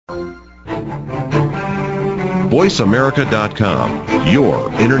VoiceAmerica.com,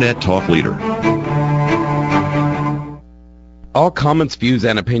 your Internet talk leader. All comments, views,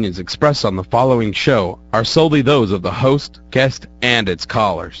 and opinions expressed on the following show are solely those of the host, guest, and its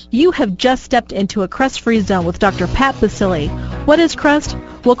callers. You have just stepped into a crust-free zone with Dr. Pat Baccili. What is crust?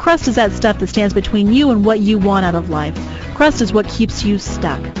 Well, crust is that stuff that stands between you and what you want out of life. Crust is what keeps you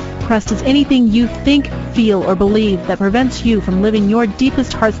stuck. Crust is anything you think, feel, or believe that prevents you from living your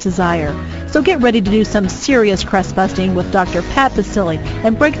deepest heart's desire. So get ready to do some serious crust busting with Dr. Pat Baccili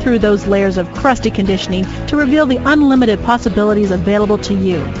and break through those layers of crusty conditioning to reveal the unlimited possibilities available to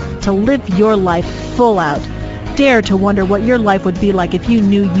you to live your life full out. Dare to wonder what your life would be like if you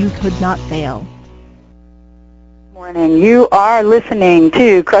knew you could not fail. Morning. You are listening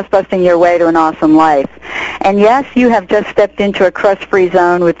to Crustbusting Your Way to an Awesome Life. And yes, you have just stepped into a crust-free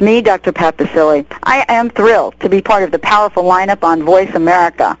zone with me, Dr. Pat Baccili. I am thrilled to be part of the powerful lineup on Voice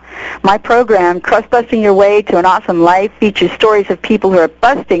America. My program, Crustbusting Your Way to an Awesome Life, features stories of people who are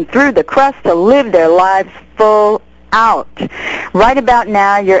busting through the crust to live their lives full out. Right about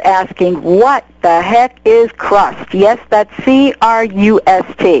now, you're asking, what the heck is crust? Yes, that's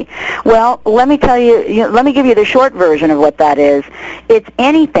C-R-U-S-T. Well, let me tell you, let me give you the short version of what that is. It's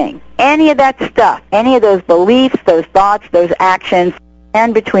anything, any of that stuff, any of those beliefs, those thoughts, those actions,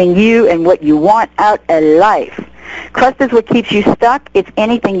 and between you and what you want out of life. Crust is what keeps you stuck. It's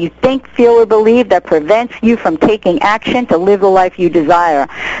anything you think, feel, or believe that prevents you from taking action to live the life you desire.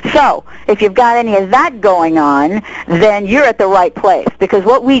 So, if you've got any of that going on, then you're at the right place, because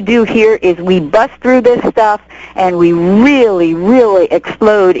what we do here is we bust through this stuff and we really, really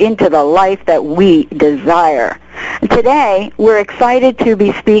explode into the life that we desire. Today, we're excited to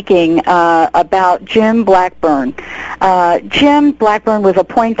be speaking about Jim Blackburn. Jim Blackburn was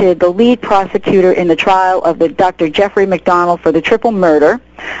appointed the lead prosecutor in the trial of the Dr. Jeffery McDonald for the triple murder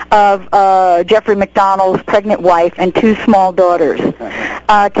of Jeffery McDonald's pregnant wife and two small daughters.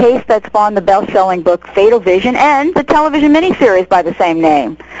 A case that spawned the best-selling book Fatal Vision and the television miniseries by the same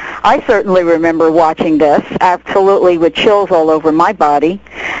name. I certainly remember watching this, absolutely with chills all over my body.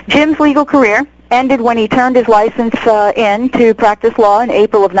 Jim's legal career ended when he turned his license in to practice law in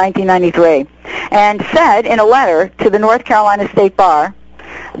April of 1993, and said in a letter to the North Carolina State Bar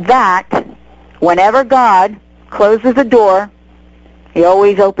that whenever God closes a door, he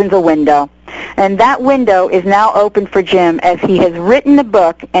always opens a window. And that window is now open for Jim as he has written a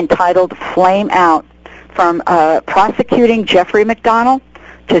book entitled Flame Out, from prosecuting Jeffery McDonald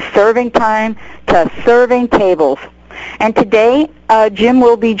to serving time to serving tables. And today, Jim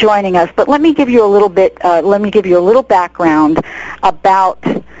will be joining us. But let me give you a little bit. Let me give you a little background about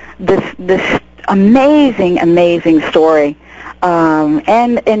this amazing, amazing story,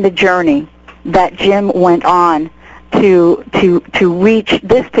 and the journey that Jim went on to reach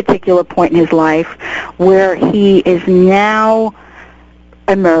this particular point in his life, where he is now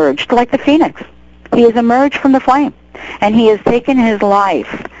emerged like the phoenix. He has emerged from the flame, and he has taken his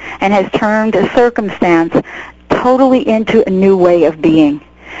life and has turned a circumstance totally into a new way of being.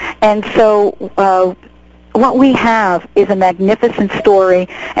 And so what we have is a magnificent story,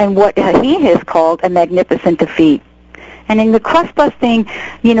 and what he has called a magnificent defeat. And in the crust-busting,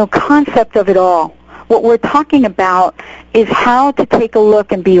 concept of it all, what we're talking about is how to take a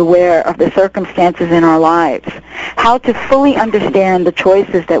look and be aware of the circumstances in our lives, how to fully understand the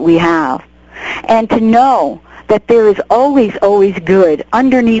choices that we have, and to know that there is always, always good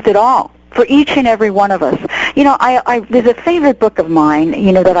underneath it all for each and every one of us. There's a favorite book of mine,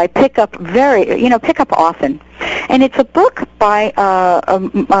 that I pick up often, and it's a book by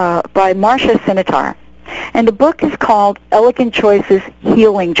Marcia Sinitar, and the book is called Elegant Choices,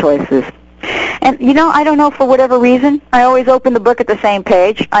 Healing Choices. And I don't know, for whatever reason, I always open the book at the same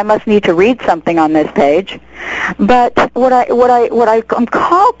page. I must need to read something on this page. But what I'm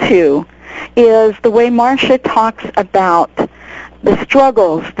called to is the way Marcia talks about the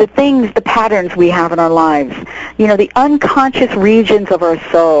struggles, the things, the patterns we have in our lives, the unconscious regions of our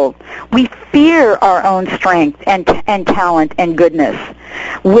soul. We fear our own strength and talent and goodness,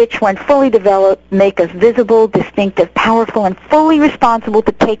 which, when fully developed, make us visible, distinctive, powerful, and fully responsible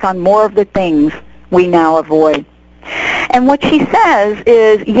to take on more of the things we now avoid. And what she says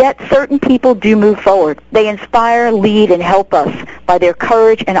is, yet certain people do move forward. They inspire, lead, and help us by their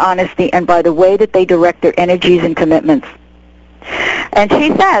courage and honesty, and by the way that they direct their energies and commitments. And she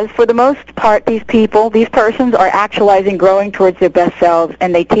says, for the most part, these persons are actualizing, growing towards their best selves,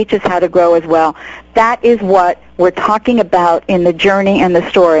 and they teach us how to grow as well. That is what we're talking about in the journey and the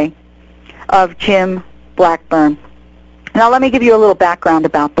story of Jim Blackburn. Now, let me give you a little background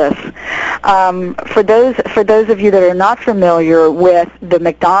about this. For those of you that are not familiar with the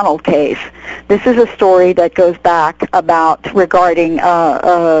McDonald case, this is a story that goes back regarding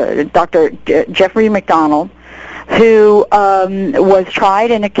Dr. Jeffery McDonald, who was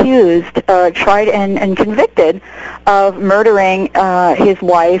tried and convicted of murdering his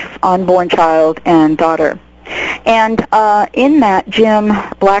wife, unborn child, and daughter. And in that, Jim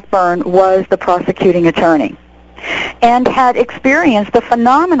Blackburn was the prosecuting attorney and had experienced a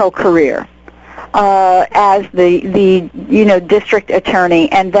phenomenal career as the district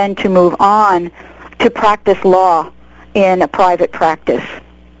attorney, and then to move on to practice law in a private practice.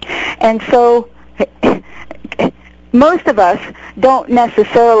 And so most of us don't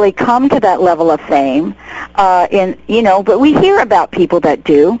necessarily come to that level of fame, but we hear about people that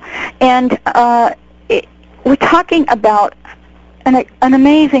do, and we're talking about an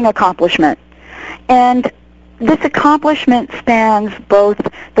amazing accomplishment. And this accomplishment spans both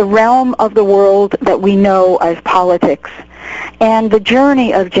the realm of the world that we know as politics and the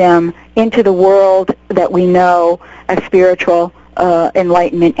journey of Jim into the world that we know as spiritual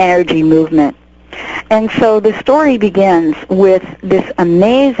enlightenment energy movement. And so the story begins with this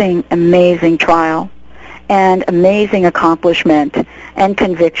amazing, amazing trial and amazing accomplishment and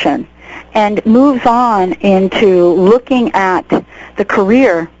conviction, and moves on into looking at the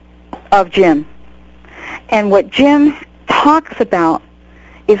career of Jim. And what Jim talks about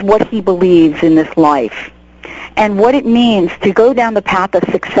is what he believes in this life and what it means to go down the path of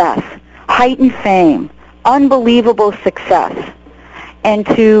success, heightened fame, unbelievable success, and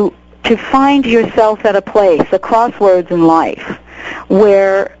to find yourself at a place, a crossroads in life,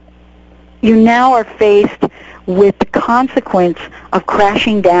 where you now are faced with the consequence of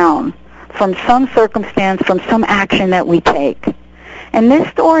crashing down from some circumstance, from some action that we take. And this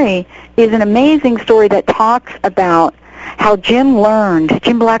story is an amazing story that talks about how Jim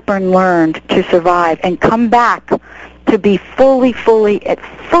Blackburn learned to survive and come back to be fully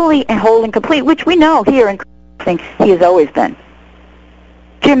and whole and complete, which we know here in Crustbusting he has always been.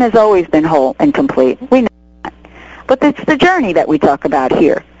 Jim has always been whole and complete. We know that. But it's the journey that we talk about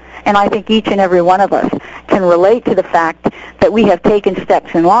here. And I think each and every one of us can relate to the fact that we have taken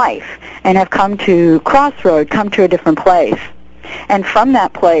steps in life and have come to crossroad, come to a different place. And from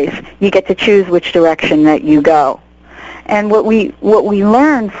that place, you get to choose which direction that you go. And what we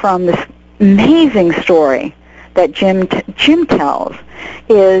learn from this amazing story that Jim tells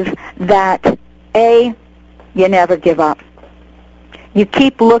is that, A, you never give up. You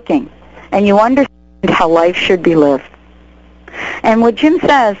keep looking, and you understand how life should be lived. And what Jim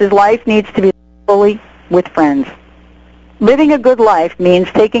says is life needs to be fully with friends. Living a good life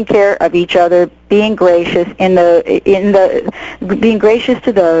means taking care of each other, being gracious being gracious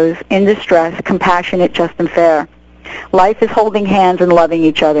to those in distress, compassionate, just, and fair. Life is holding hands and loving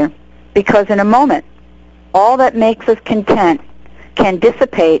each other, because in a moment, all that makes us content can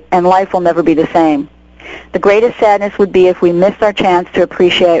dissipate, and life will never be the same. The greatest sadness would be if we missed our chance to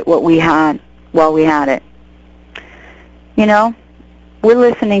appreciate what we had while we had it. You know, we're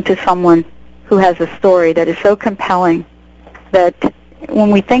listening to someone who has a story that is so compelling that when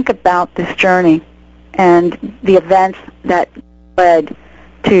we think about this journey and the events that led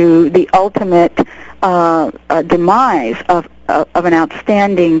to the ultimate demise of an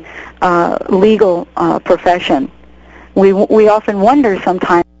outstanding legal profession, we often wonder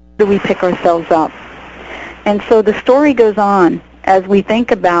sometimes, do we pick ourselves up? And so the story goes on as we think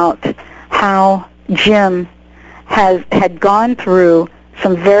about how Jim had gone through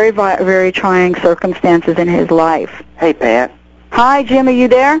some very, very trying circumstances in his life. Hey, Pat. Hi, Jim, are you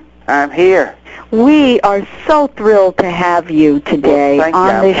there? I'm here. We are so thrilled to have you today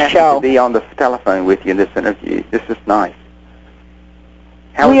on this show. I'm happy to be on the telephone with you in this interview. This is nice.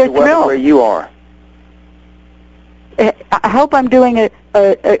 How is the weather where you are? I hope I'm doing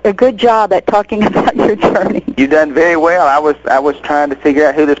a good job at talking about your journey. You've done very well. I was trying to figure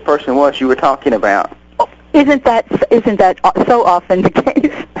out who this person was you were talking about. Isn't that so often the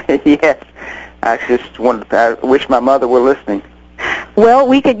case? Yes. I wish my mother were listening. Well,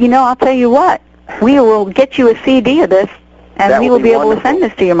 we could, I'll tell you what. We will get you a CD of this, and we will be able to send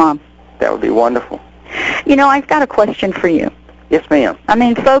this to your mom. That would be wonderful. I've got a question for you. Yes, ma'am. I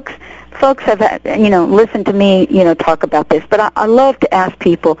mean, folks have, listened to me, talk about this, but I love to ask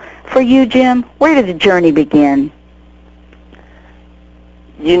people, for you, Jim, where did the journey begin?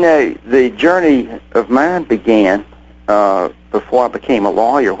 The journey of mine began before I became a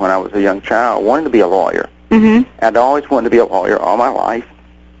lawyer when I was a young child. I wanted to be a lawyer. Mm-hmm. I'd always wanted to be a lawyer all my life.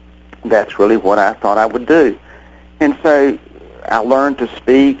 That's really what I thought I would do. And so I learned to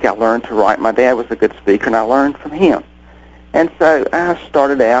speak. I learned to write. My dad was a good speaker, and I learned from him. And so I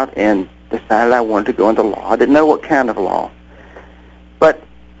started out and decided I wanted to go into law. I didn't know what kind of law. But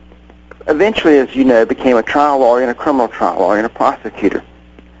eventually, as you know, became a trial lawyer and a criminal trial lawyer and a prosecutor.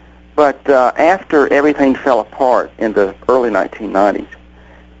 But after everything fell apart in the early 1990s,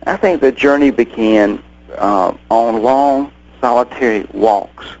 I think the journey began on long, solitary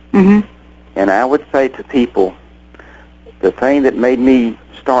walks. Mm-hmm. And I would say to people, the thing that made me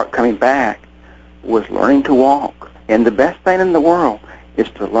start coming back was learning to walk. And the best thing in the world is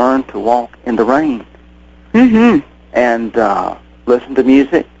to learn to walk in the rain. Mm-hmm. And listen to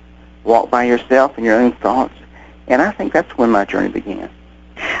music, walk by yourself and your own thoughts. And I think that's when my journey began.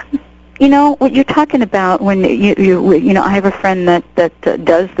 You know, what you're talking about when you know, I have a friend that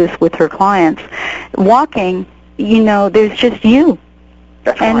does this with her clients. Walking, you know, there's just you.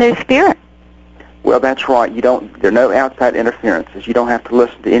 That's and right. there's spirit. Well, that's right. There are no outside interferences. You don't have to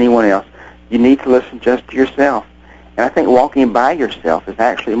listen to anyone else. You need to listen just to yourself. And I think walking by yourself is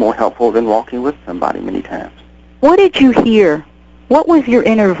actually more helpful than walking with somebody many times. What did you hear? What was your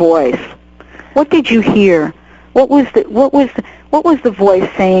inner voice? What did you hear? What was the voice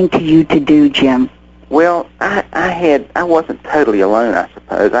saying to you to do, Jim? Well, I wasn't totally alone, I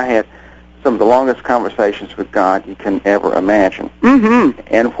suppose. I had some of the longest conversations with God you can ever imagine. Mm-hmm.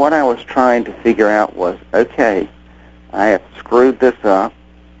 And what I was trying to figure out was, okay, I have screwed this up.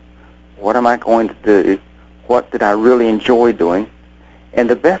 What am I going to do? What did I really enjoy doing? And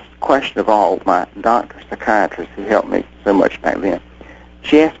the best question of all, my doctor, psychiatrist who helped me so much back then,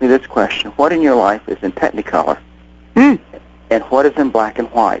 she asked me this question: what in your life is in Technicolor? And what is in black and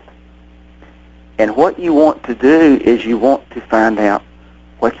white? And what you want to do is you want to find out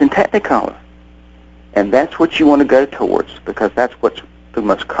what's in Technicolor. And that's what you want to go towards, because that's what's the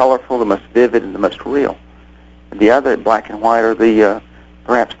most colorful, the most vivid, and the most real. And the other, black and white, are the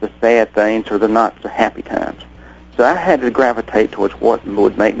perhaps the sad things or the not so happy times. So I had to gravitate towards what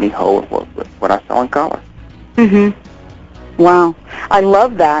would make me whole, what I saw in color. Mm-hmm. Wow. I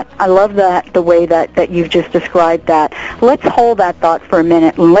love that. I love that, the way that you've just described that. Let's hold that thought for a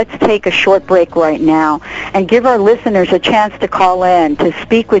minute, and let's take a short break right now and give our listeners a chance to call in, to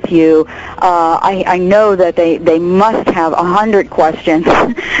speak with you. I know that they must have 100 questions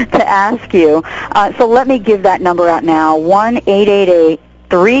to ask you. So let me give that number out now,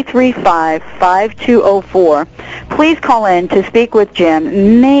 1-888-335-5204. Please call in to speak with Jim,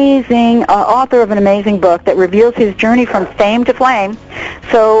 amazing author of an amazing book that reveals his journey from fame to flame.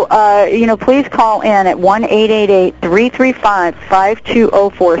 So, please call in at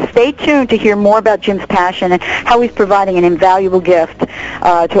 1-888-335-5204. Stay tuned to hear more about Jim's passion and how he's providing an invaluable gift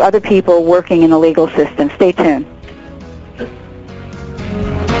to other people working in the legal system. Stay tuned.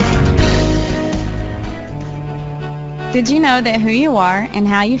 Did you know that who you are and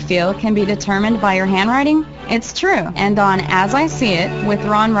how you feel can be determined by your handwriting? It's true. And on As I See It with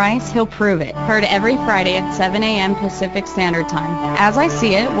Ron Rice, he'll prove it. Heard every Friday at 7 a.m. Pacific Standard Time. As I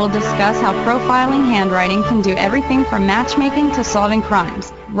See It, we'll discuss how profiling handwriting can do everything from matchmaking to solving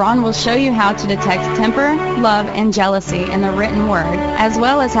crimes. Ron will show you how to detect temper, love, and jealousy in the written word, as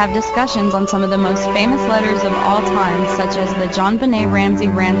well as have discussions on some of the most famous letters of all time, such as the John Benet Ramsey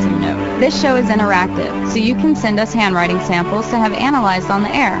ransom note. This show is interactive, so you can send us handwriting samples to have analyzed on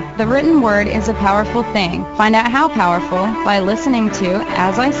the air. The written word is a powerful thing. Find out how powerful by listening to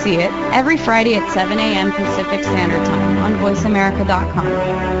As I See It every Friday at 7 a.m. Pacific Standard Time on VoiceAmerica.com.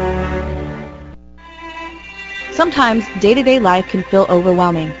 Sometimes day-to-day life can feel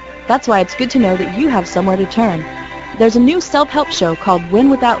overwhelming. That's why it's good to know that you have somewhere to turn. There's a new self-help show called Win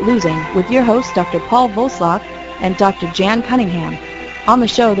Without Losing with your hosts Dr. Paul Voslok and Dr. Jan Cunningham. On the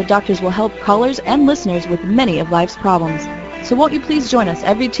show, the doctors will help callers and listeners with many of life's problems. So won't you please join us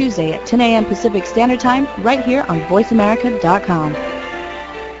every Tuesday at 10 a.m. Pacific Standard Time right here on VoiceAmerica.com.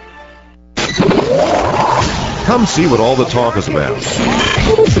 Come see what all the talk is about.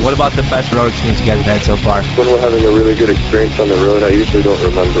 What about the best road experience you guys have had so far? When we're having a really good experience on the road, I usually don't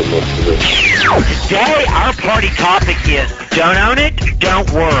remember most of it. Today, our party topic is don't own it, don't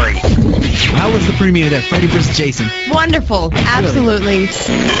worry. How was the premiere at Freddy vs. Jason? Wonderful. Absolutely.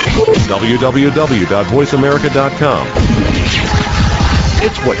 www.voiceamerica.com.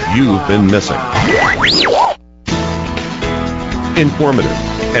 It's what you've been missing. Informative,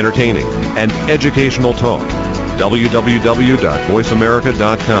 entertaining, and educational talk.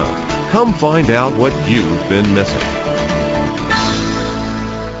 www.voiceamerica.com. Come find out what you've been missing.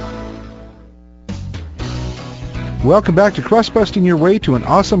 Welcome back to Crustbusting Your Way to an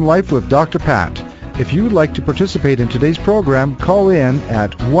Awesome Life with Dr. Pat. If you would like to participate in today's program, call in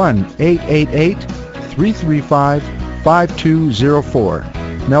at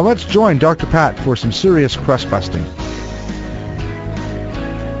 1-888-335-5204. Now let's join Dr. Pat for some serious crust busting.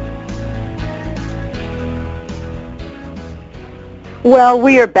 Well,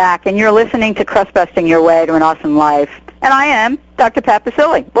 we are back, and you're listening to Crustbusting Your Way to an Awesome Life. And I am Dr. Pat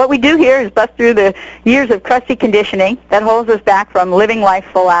Baccili. What we do here is bust through the years of crusty conditioning that holds us back from living life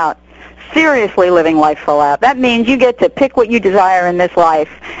full out. Seriously living life full out. That means you get to pick what you desire in this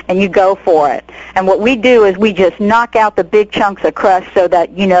life, and you go for it. And what we do is we just knock out the big chunks of crust so that,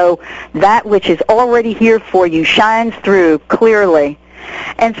 you know, that which is already here for you shines through clearly.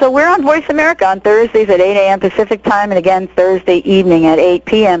 And so we're on Voice America on Thursdays at 8 a.m. Pacific Time, and again Thursday evening at 8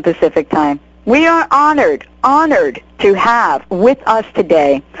 p.m. Pacific Time. We are honored to have with us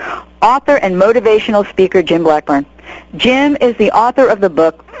today author and motivational speaker Jim Blackburn. Jim is the author of the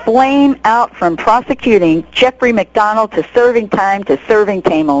book Flame Out: From Prosecuting Jeffery McDonald to Serving Time to Serving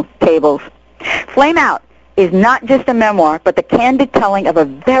Tables. Flame Out is not just a memoir, but the candid telling of a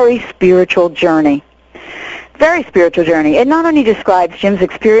very spiritual journey. Very spiritual journey. It not only describes Jim's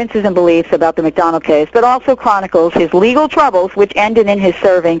experiences and beliefs about the McDonald case, but also chronicles his legal troubles, which ended in his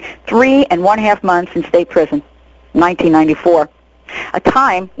serving 3.5 months in state prison, 1994, a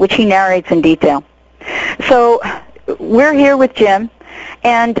time which he narrates in detail. So we're here with Jim,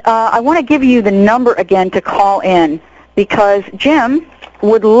 and I want to give you the number again to call in, because Jim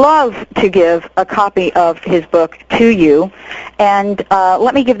would love to give a copy of his book to you. And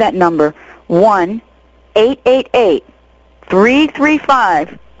let me give that number,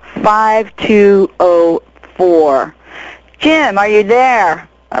 1-888-335-5204. Jim, are you there?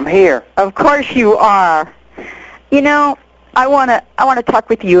 I'm here. Of course you are. You know, I want to talk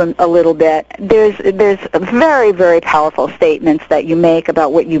with you a little bit. There's very, very powerful statements that you make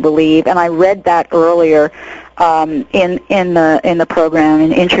about what you believe, and I read that earlier in the program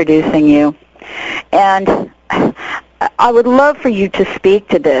in introducing you. And I would love for you to speak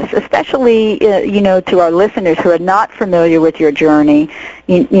to this, especially to our listeners who are not familiar with your journey,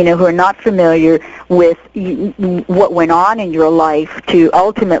 who are not familiar with what went on in your life to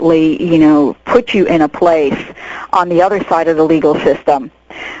ultimately, put you in a place on the other side of the legal system.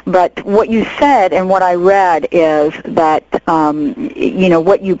 But what you said and what I read is that,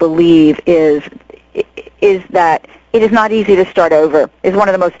 what you believe is that it is not easy to start over. It's one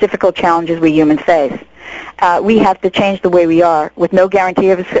of the most difficult challenges we humans face. We have to change the way we are with no guarantee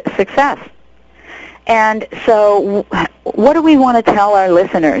of success. And so what do we want to tell our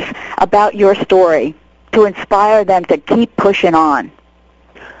listeners about your story to inspire them to keep pushing on?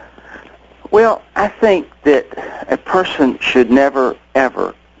 Well, I think that a person should never,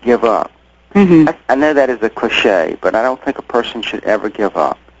 ever give up. Mm-hmm. I know that is a cliche, but I don't think a person should ever give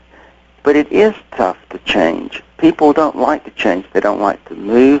up. But it is tough to change. People don't like to change. They don't like to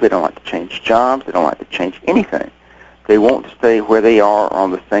move. They don't like to change jobs. They don't like to change anything. They want to stay where they are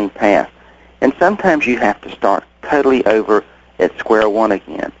on the same path. And sometimes you have to start totally over at square one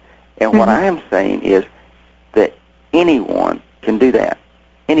again. And what I am saying is that anyone can do that.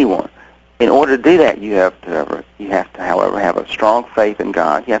 Anyone. In order to do that, you have to, however, have a strong faith in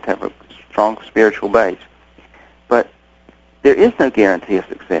God. You have to have a strong spiritual base. But there is no guarantee of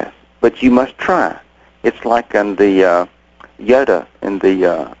success. But you must try. It's like in the Yoda in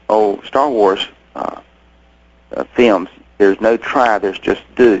the old Star Wars films. There's no try, there's just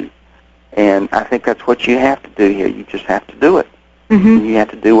do. And I think that's what you have to do here. You just have to do it. Mm-hmm. You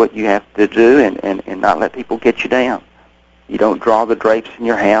have to do what you have to do and not let people get you down. You don't draw the drapes in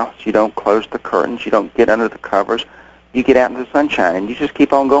your house. You don't close the curtains. You don't get under the covers. You get out into the sunshine, and you just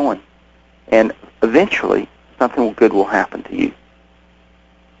keep on going. And eventually, something good will happen to you.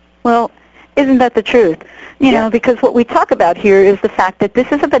 Well, isn't that the truth? You know, because what we talk about here is the fact that this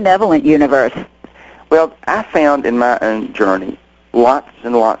is a benevolent universe. Well, I found in my own journey lots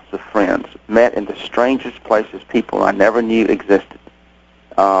and lots of friends, met in the strangest places, people I never knew existed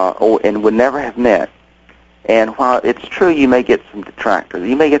and would never have met. And while it's true you may get some detractors,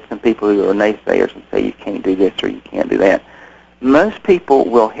 you may get some people who are naysayers and say you can't do this or you can't do that, most people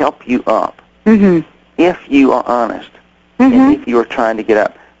will help you up if you are honest and if you are trying to get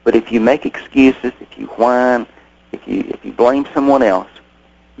up. But if you make excuses, if you whine, if you blame someone else,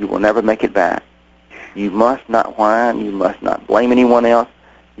 you will never make it back. You must not whine. You must not blame anyone else.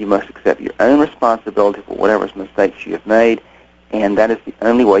 You must accept your own responsibility for whatever mistakes you have made, and that is the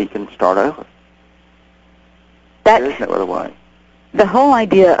only way you can start over. There is no other way. The whole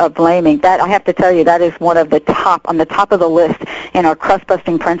idea of blaming, that I have to tell you, that is one of the on the top of the list in our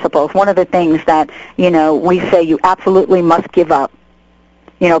crust-busting principles. One of the things that, we say you absolutely must give up.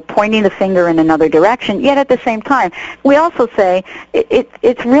 Pointing the finger in another direction, yet at the same time, we also say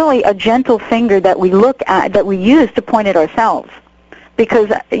it's really a gentle finger that we look at, that we use to point at ourselves.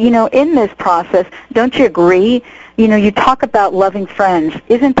 Because, in this process, don't you agree? You talk about loving friends.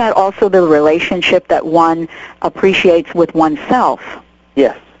 Isn't that also the relationship that one appreciates with oneself?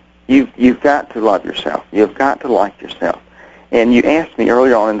 Yes. You've got to love yourself. You've got to like yourself. And you asked me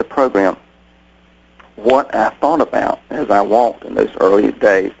earlier on in the program what I thought about as I walked in those early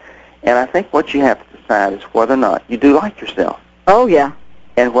days. And I think what you have to decide is whether or not you do like yourself. Oh, yeah.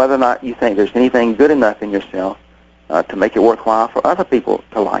 And whether or not you think there's anything good enough in yourself to make it worthwhile for other people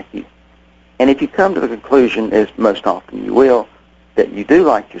to like you. And if you come to the conclusion, as most often you will, that you do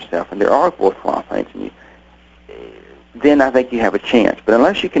like yourself and there are worthwhile things in you, then I think you have a chance. But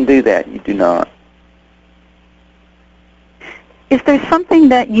unless you can do that, you do not. Is there something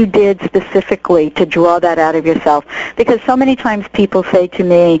that you did specifically to draw that out of yourself? Because so many times people say to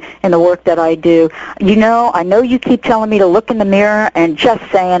me in the work that I do, I know you keep telling me to look in the mirror and just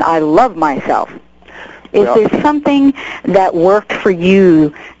saying I love myself. Is there something that worked for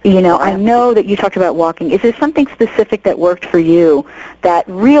you? I know that you talked about walking. Is there something specific that worked for you that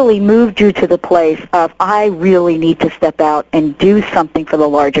really moved you to the place of, I really need to step out and do something for the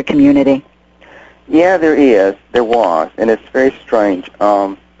larger community? Yeah, there was, and it's very strange.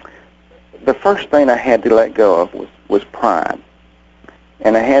 The first thing I had to let go of was pride,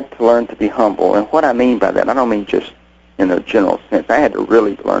 and I had to learn to be humble. And what I mean by that, I don't mean just in a general sense. I had to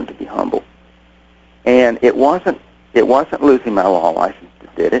really learn to be humble. And it wasn't losing my law license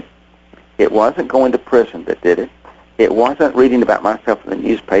that did it. It wasn't going to prison that did it. It wasn't reading about myself in the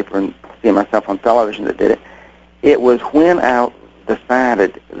newspaper and seeing myself on television that did it. It was when I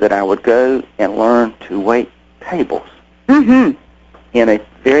decided that I would go and learn to wait tables in a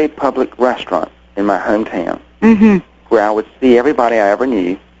very public restaurant in my hometown, where I would see everybody I ever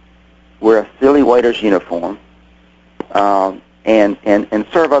knew wear a silly waiter's uniform and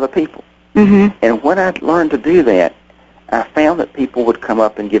serve other people. And when I learned to do that, I found that people would come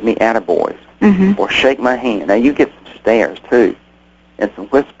up and give me attaboys or shake my hand. Now, you get some stares, too, and some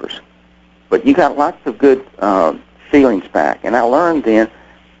whispers, but you got lots of good feelings back. And I learned then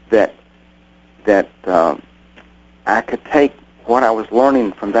that I could take what I was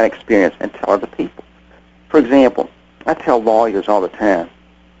learning from that experience and tell other people. For example, I tell lawyers all the time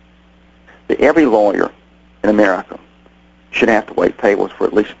that every lawyer in America should have to wait tables for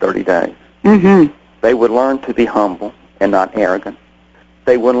at least 30 days. They would learn to be humble and not arrogant.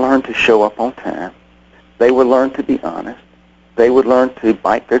 They would learn to show up on time. They would learn to be honest. They would learn to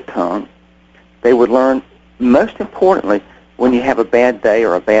bite their tongue. They would learn, most importantly, when you have a bad day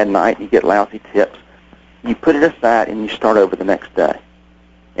or a bad night, you get lousy tips, you put it aside and you start over the next day,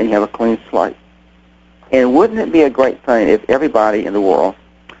 and you have a clean slate. And wouldn't it be a great thing if everybody in the world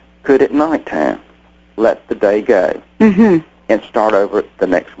could at nighttime let the day go and start over the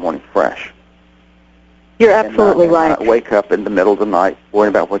next morning fresh? You're absolutely right. Not wake up in the middle of the night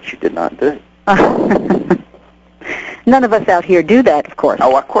worrying about what you did not do. None of us out here do that, of course.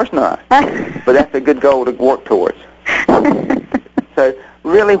 Oh, of course not. But that's a good goal to work towards. So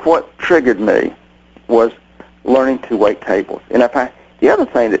really what triggered me was learning to wait tables. And the other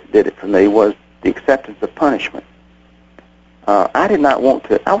thing that did it for me was the acceptance of punishment. I did not want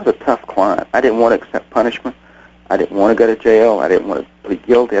to. I was a tough client. I didn't want to accept punishment. I didn't want to go to jail. I didn't want to plead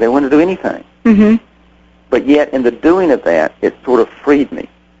guilty. I didn't want to do anything. But yet in the doing of that, it sort of freed me.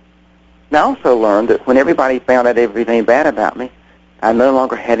 And I also learned that when everybody found out everything bad about me, I no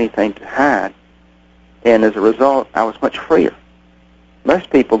longer had anything to hide. And as a result, I was much freer. Most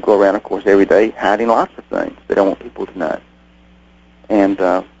people go around, of course, every day hiding lots of things they don't want people to know. And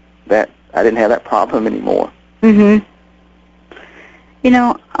that I didn't have that problem anymore. I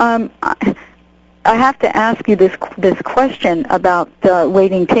have to ask you this question about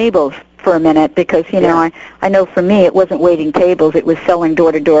waiting tables for a minute because, I know for me it wasn't waiting tables, it was selling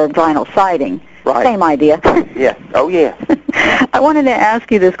door-to-door vinyl siding. Right. Same idea. Yes. Oh, yes. I wanted to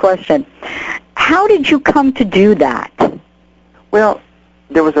ask you this question. How did you come to do that? Well,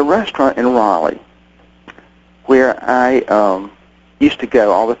 there was a restaurant in Raleigh where I used to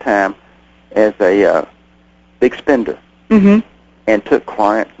go all the time as a big spender and took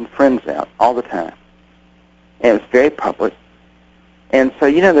clients and friends out all the time. And it was very public. And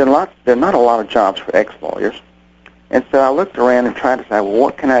so, there are not a lot of jobs for ex-lawyers. And so I looked around and tried to say, well,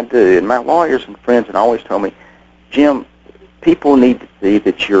 what can I do? And my lawyers and friends had always told me, Jim, people need to see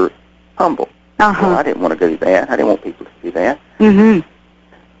that you're humble. Well, I didn't want to do that. I didn't want people to see that.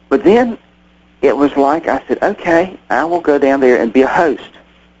 But then it was like I said, okay, I will go down there and be a host.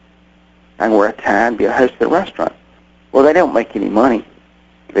 I can wear a tie and be a host at a restaurant. Well, they don't make any money.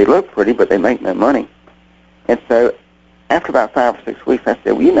 They look pretty, but they make no money. And so after about 5 or 6 weeks, I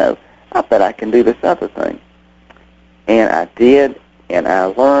said, well, I bet I can do this other thing. And I did, And I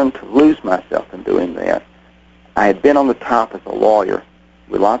learned to lose myself in doing that. I had been on the top as a lawyer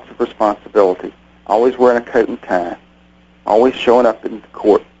with lots of responsibility, always wearing a coat and tie, always showing up in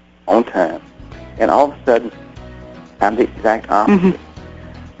court on time. And all of a sudden, I'm the exact opposite.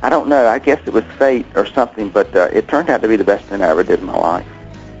 I don't know. I guess it was fate or something, but it turned out to be the best thing I ever did in my life.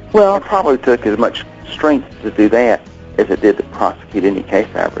 Well, it probably took as much strength to do that as it did to prosecute any case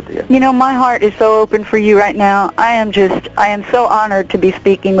I ever did. You know, my heart is so open for you right now. I am so honored to be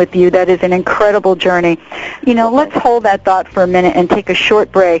speaking with you. That is an incredible journey. You know, let's hold that thought for a minute and take a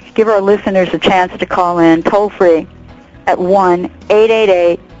short break. Give our listeners a chance to call in toll free at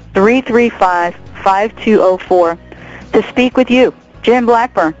 1-888-335-5204 to speak with you, Jim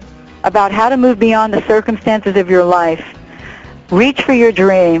Blackburn, about how to move beyond the circumstances of your life. Reach for your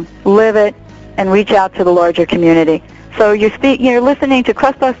dream, live it, and reach out to the larger community. So you're listening to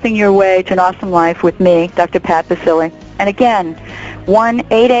Crustbusting Your Way to an Awesome Life with me, Dr. Pat Baccili. And again,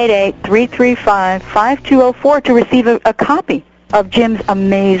 1-888-335-5204 to receive a copy of Jim's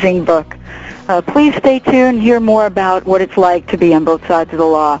amazing book. Please stay tuned and hear more about what it's like to be on both sides of the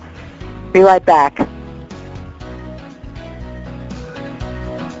law. Be right back.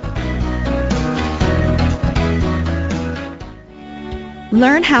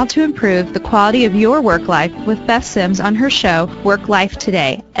 Learn how to improve the quality of your work life with Beth Sims on her show, Work Life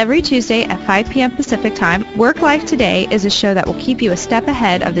Today. Every Tuesday at 5 p.m. Pacific Time, Work Life Today is a show that will keep you a step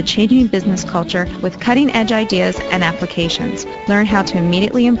ahead of the changing business culture with cutting-edge ideas and applications. Learn how to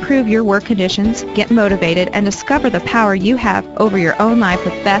immediately improve your work conditions, get motivated, and discover the power you have over your own life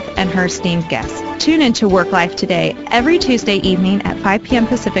with Beth and her esteemed guests. Tune in to Work Life Today every Tuesday evening at 5 p.m.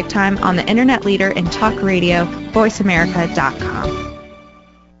 Pacific Time on the Internet leader in talk radio, voiceamerica.com.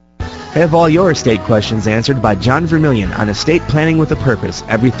 Have all your estate questions answered by John Vermillion on Estate Planning with a Purpose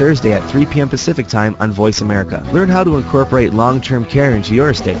every Thursday at 3 p.m. Pacific Time on Voice America. Learn how to incorporate long-term care into your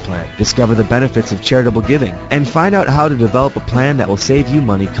estate plan, discover the benefits of charitable giving, and find out how to develop a plan that will save you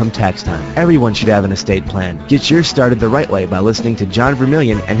money come tax time. Everyone should have an estate plan. Get yours started the right way by listening to John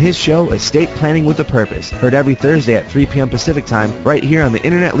Vermillion and his show Estate Planning with a Purpose, heard every Thursday at 3 p.m. Pacific Time right here on the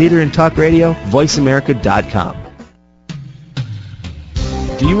Internet leader in talk radio, voiceamerica.com.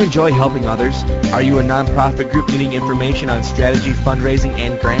 Do you enjoy helping others? Are you a nonprofit group needing information on strategy, fundraising,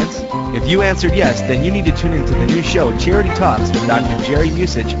 and grants? If you answered yes, then you need to tune into the new show Charity Talks with Dr. Jerry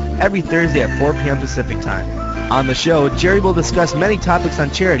Musich every Thursday at 4 p.m. Pacific Time. On the show, Jerry will discuss many topics on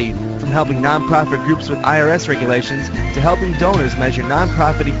charity, from helping nonprofit groups with IRS regulations to helping donors measure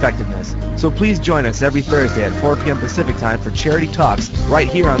nonprofit effectiveness. So please join us every Thursday at 4 p.m. Pacific Time for Charity Talks right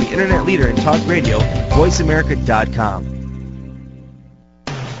here on the Internet leader in talk radio, voiceamerica.com.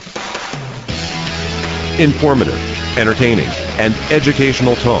 Informative, entertaining, and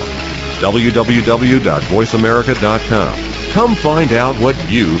educational talk. www.voiceamerica.com. Come find out what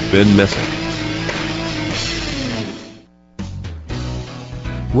you've been missing.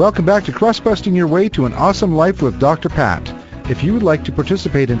 Welcome back to Crustbusting Your Way to an Awesome Life with Dr. Pat. If you would like to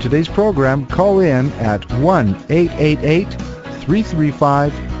participate in today's program, call in at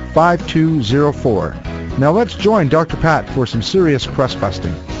 1-888-335-5204. Now let's join Dr. Pat for some serious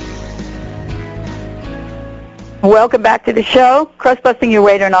crustbusting. Welcome back to the show, Crustbusting Your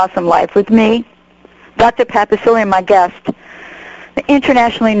Way to an Awesome Life with me, Dr. Pat Baccili, and my guest, the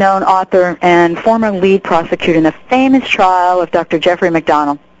internationally known author and former lead prosecutor in the famous trial of Dr. Jeffery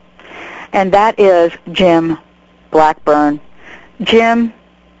McDonald, and that is Jim Blackburn. Jim,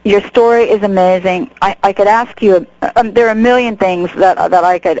 your story is amazing. I could ask you, there are a million things that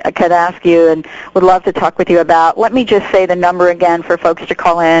I could ask you and would love to talk with you about. Let me just say the number again for folks to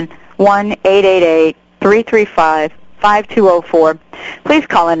call in, 1-888-335-5204. Please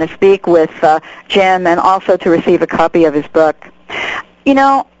call in to speak with Jim and also to receive a copy of his book. You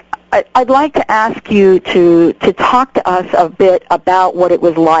know, I'd like to ask you to talk to us a bit about what it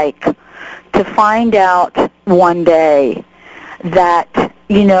was like to find out one day that,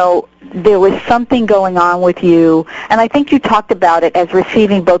 you know, there was something going on with you, and I think you talked about it as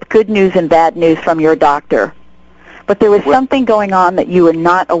receiving both good news and bad news from your doctor. But there was something going on that you were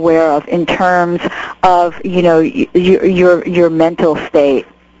not aware of in terms of, you know, your mental state.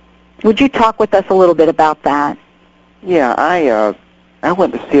 Would you talk with us a little bit about that? Yeah, I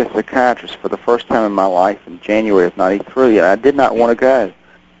went to see a psychiatrist for the first time in my life in January of '93, and I did not want to go.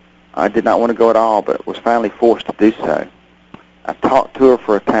 I did not want to go at all, but was finally forced to do so. I talked to her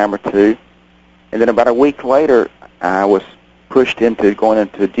for a time or two, and then about a week later, I was pushed into going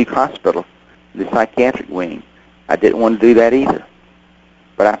into a Duke Hospital, the psychiatric wing. I didn't want to do that either,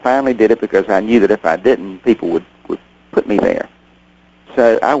 but I finally did it because I knew that if I didn't, people would put me there.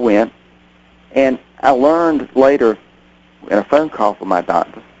 So I went, and I learned later in a phone call from my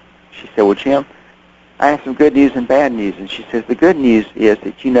doctor. She said, well, Jim, I have some good news and bad news. And she says, the good news is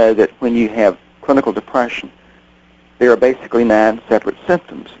that you know that when you have clinical depression, there are basically 9 separate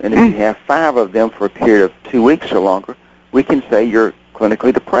symptoms. And if you have 5 of them for a period of 2 weeks or longer, we can say you're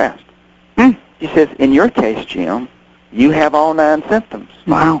clinically depressed. She says, in your case, Jim, you have all 9 symptoms.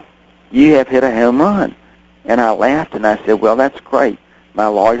 Wow. You have hit a home run. And I laughed and I said, well, that's great. My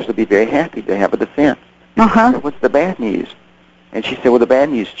lawyers will be very happy to have a defense. Uh-huh. What's the bad news? And she said, well, the bad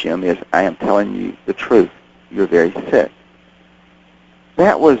news, Jim, is I am telling you the truth. You're very sick.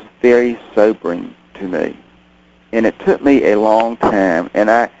 That was very sobering to me. And it took me a long time.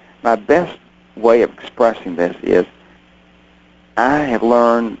 And my best way of expressing this is I have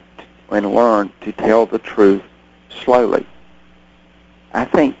learned to tell the truth slowly. I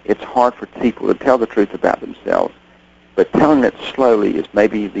think it's hard for people to tell the truth about themselves, but telling it slowly is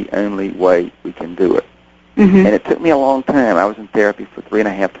maybe the only way we can do it. And it took me a long time. I was in therapy for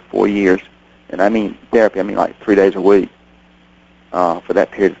 3.5 to 4 years. And I mean therapy, I mean like 3 days a week for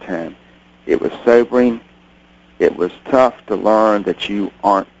that period of time. It was sobering. It was tough to learn that you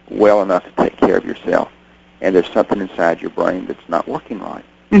aren't well enough to take care of yourself. And there's something inside your brain that's not working right.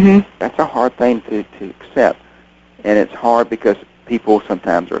 That's a hard thing to accept. And it's hard because people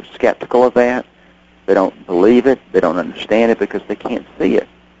sometimes are skeptical of that. They don't believe it. They don't understand it because they can't see it.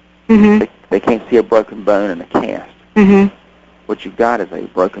 They can't see a broken bone in a cast. What you've got is a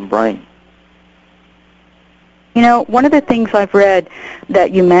broken brain. You know, one of the things I've read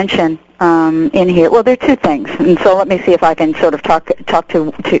that you mention in here, well, there are 2 things, and so let me see if I can sort of talk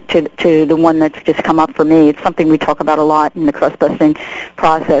to the one that's just come up for me. It's something we talk about a lot in the crust-busting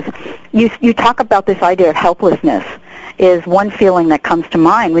process. You talk about this idea of helplessness is one feeling that comes to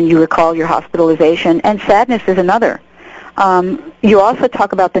mind when you recall your hospitalization, and sadness is another. You also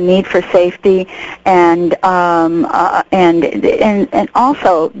talk about the need for safety, and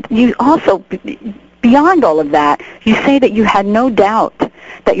also you also beyond all of that, you say that you had no doubt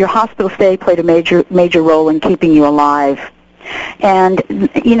that your hospital stay played a major role in keeping you alive, and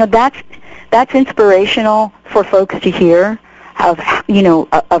you know that's inspirational for folks to hear of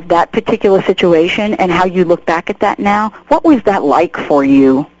of that particular situation and how you look back at that now. What was that like for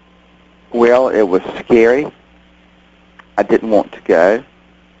you? Well, it was scary. I didn't want to go.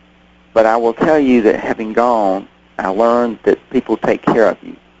 But I will tell you that having gone, I learned that people take care of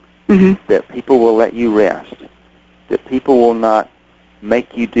you, that people will let you rest, that people will not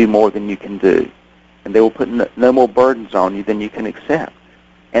make you do more than you can do, and they will put no more burdens on you than you can accept.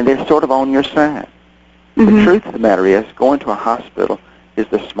 And they're sort of on your side. The truth of the matter is, going to a hospital is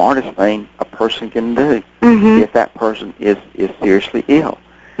the smartest thing a person can do if that person is seriously ill.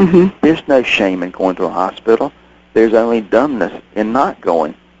 There's no shame in going to a hospital. There's only dumbness in not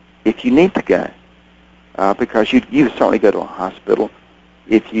going if you need to go. Because you certainly go to a hospital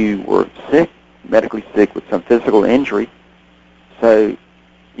if you were sick, medically sick with some physical injury. So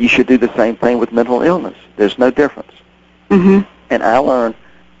you should do the same thing with mental illness. There's no difference. And I learned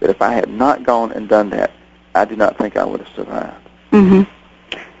that if I had not gone and done that, I do not think I would have survived.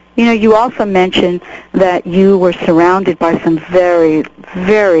 You know, you also mentioned that you were surrounded by some very,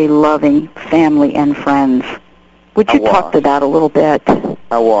 very loving family and friends. Would you talk to that a little bit?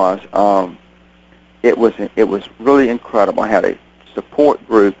 I was. It was really incredible. I had a support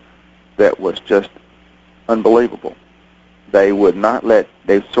group that was just unbelievable. They would not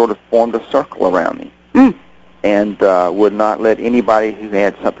they sort of formed a circle around me and would not let anybody who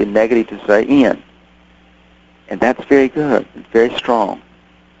had something negative to say in. And that's very good. It's very strong.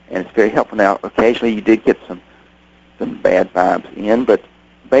 And it's very helpful. Now, occasionally you did get some bad vibes in, but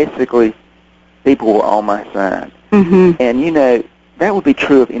basically people were on my side. And, you know, that would be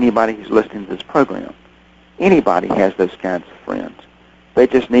true of anybody who's listening to this program. Anybody has those kinds of friends. They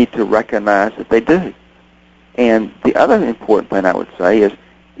just need to recognize that they do. And the other important thing I would say is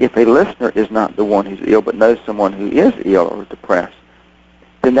if a listener is not the one who's ill but knows someone who is ill or depressed,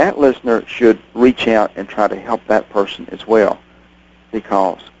 then that listener should reach out and try to help that person as well,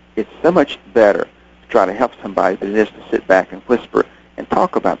 because it's so much better to try to help somebody than it is to sit back and whisper and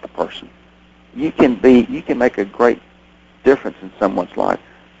talk about the person. You can make a great difference in someone's life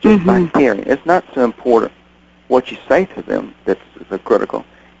just by caring. It's not so important what you say to them that's so critical.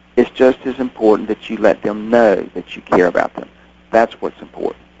 It's just as important that you let them know that you care about them. That's what's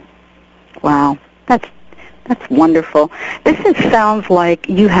important. Wow, that's wonderful. Sounds like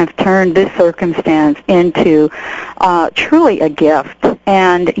you have turned this circumstance into truly a gift.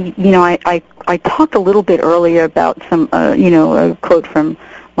 And, you know, I talked a little bit earlier about some, a quote from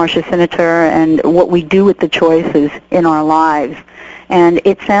Marcia Senator and what we do with the choices in our lives. And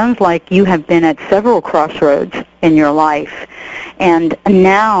it sounds like you have been at several crossroads in your life, and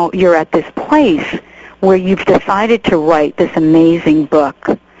now you're at this place where you've decided to write this amazing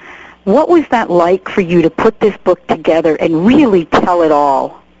book. What was that like for you to put this book together and really tell it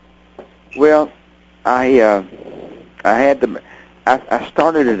all? Well, I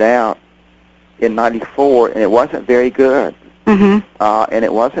started it out in '94, and it wasn't very good. Mm-hmm. And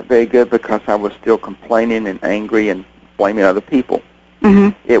it wasn't very good because I was still complaining and angry and blaming other people. Mm-hmm.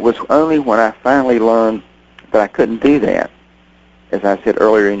 It was only when I finally learned that I couldn't do that, as I said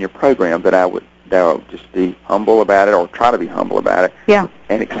earlier in your program, that I would just be humble about it, or try to be humble about it, yeah,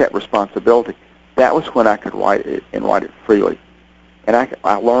 and accept responsibility. That was when I could write it and write it freely. And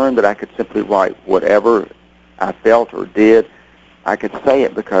I learned that I could simply write whatever I felt or did. I could say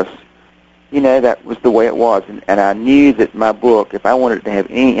it because, that was the way it was. And I knew that my book, if I wanted it to have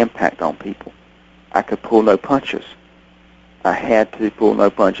any impact on people, I could pull no punches. I had to pull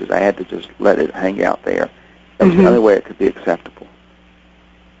no punches. I had to just let it hang out there. That was the only way it could be acceptable.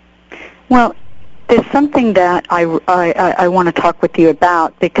 Well, there's something that I want to talk with you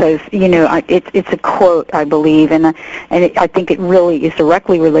about because, it's a quote, I believe, and I think it really is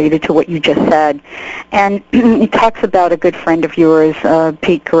directly related to what you just said. And it talks about a good friend of yours,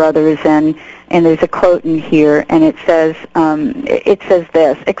 Pete Carruthers, and there's a quote in here, and it says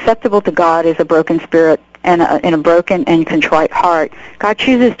this: acceptable to God is a broken spirit and in a broken and contrite heart. God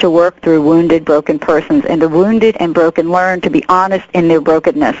chooses to work through wounded, broken persons, and the wounded and broken learn to be honest in their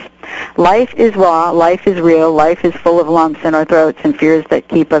brokenness. Life is raw, life is real, life is full of lumps in our throats and fears that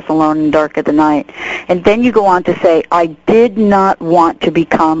keep us alone in the dark of the night. And then you go on to say, I did not want to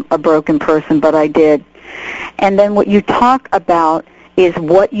become a broken person, but I did. And then what you talk about is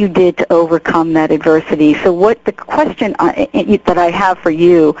what you did to overcome that adversity. So what the question that I have for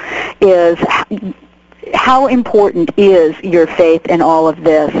you is, how important is your faith in all of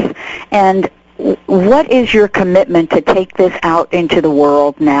this? And what is your commitment to take this out into the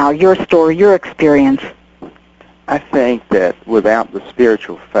world now, your story, your experience? I think that without the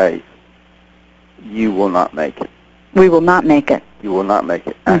spiritual faith, you will not make it. We will not make it. You will not make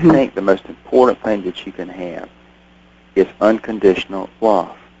it. Mm-hmm. I think the most important thing that you can have is unconditional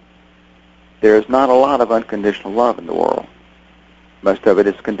love. There is not a lot of unconditional love in the world. Most of it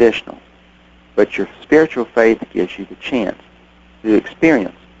is conditional. But your spiritual faith gives you the chance to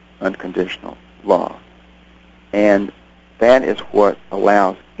experience unconditional love. And that is what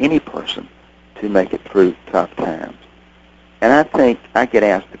allows any person to make it through tough times. And I think I get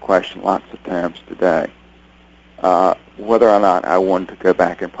asked the question lots of times today, whether or not I wanted to go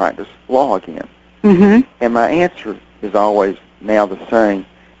back and practice law again. Mm-hmm. And my answer is always now the same,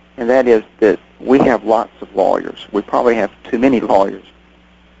 and that is that we have lots of lawyers. We probably have too many lawyers.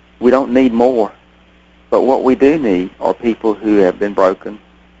 We don't need more. But what we do need are people who have been broken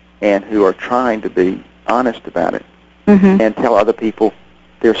and who are trying to be honest about it and tell other people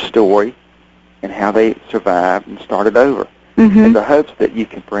their story and how they survived and started over in the hopes that you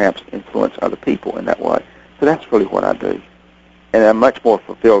can perhaps influence other people in that way. So that's really what I do. And I'm much more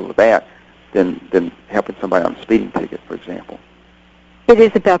fulfilled with that than helping somebody on a speeding ticket, for example. It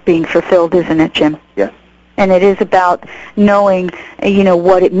is about being fulfilled, isn't it, Jim? Yes. And it is about knowing,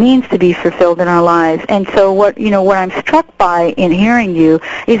 what it means to be fulfilled in our lives. And so what I'm struck by in hearing you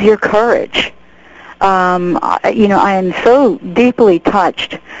is your courage. I am so deeply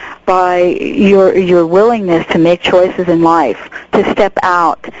touched by your willingness to make choices in life, to step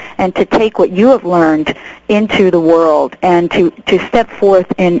out and to take what you have learned into the world and to step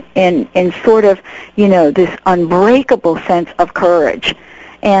forth in sort of, this unbreakable sense of courage.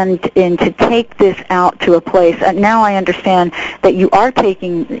 And to take this out to a place. And now I understand that you are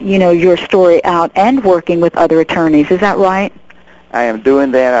taking, your story out and working with other attorneys. Is that right? I am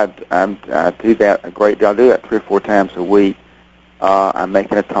doing that. I do that a great deal. I do that 3 or 4 times a week. I'm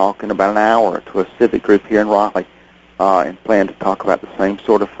making a talk in about an hour to a civic group here in Raleigh and plan to talk about the same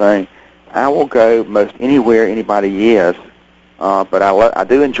sort of thing. I will go most anywhere anybody is, but I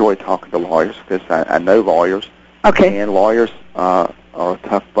do enjoy talking to lawyers because I know lawyers. Okay. And lawyers are a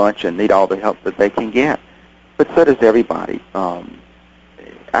tough bunch and need all the help that they can get. But so does everybody.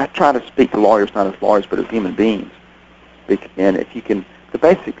 I try to speak to lawyers not as lawyers but as human beings. And if you can, the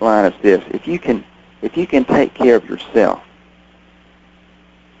basic line is this: if you can take care of yourself,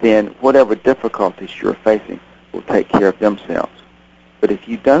 then whatever difficulties you're facing will take care of themselves. But if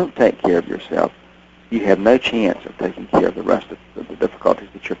you don't take care of yourself, you have no chance of taking care of the rest of the difficulties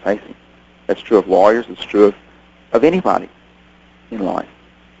that you're facing. That's true of lawyers. It's true of anybody in life.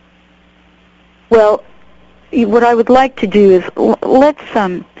 Well, what I would like to do is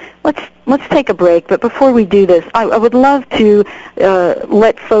let's take a break. But before we do this, I would love to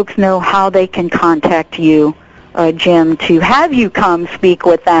let folks know how they can contact you, Jim, to have you come speak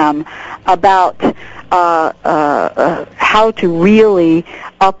with them about how to really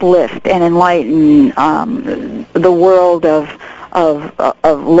uplift and enlighten the world of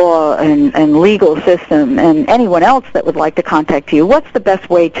law and legal system, and anyone else that would like to contact you. What's the best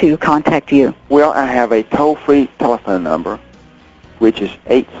way to contact you? Well, I have a toll-free telephone number, which is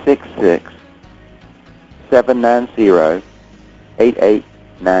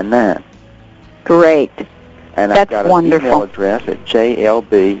 866-790-8899. Great. And I've got an email address at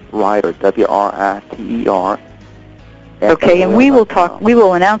jlbwriter, W-R-I-T-E-R. Okay, and we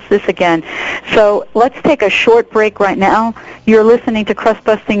will announce this again. So let's take a short break right now. You're listening to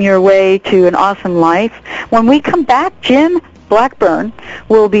Crustbusting Your Way to an Awesome Life. When we come back, Jim Blackburn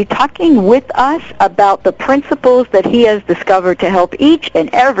will be talking with us about the principles that he has discovered to help each and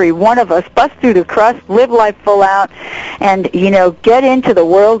every one of us bust through the crust, live life full out, and, get into the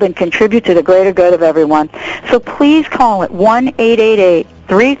world and contribute to the greater good of everyone. So please call at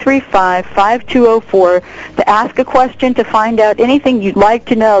 1-888-335-5204 to ask a question, to find out anything you'd like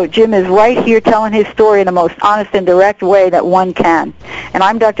to know. Jim is right here telling his story in the most honest and direct way that one can. And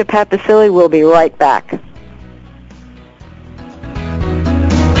I'm Dr. Pat Baccili. We'll be right back.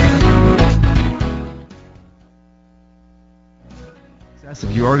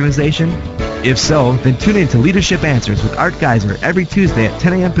 Of your organization? If so, then tune in to Leadership Answers with Art Geiser every Tuesday at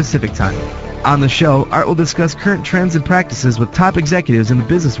 10 a.m. Pacific Time. On the show, Art will discuss current trends and practices with top executives in the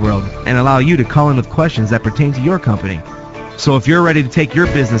business world and allow you to call in with questions that pertain to your company. So if you're ready to take your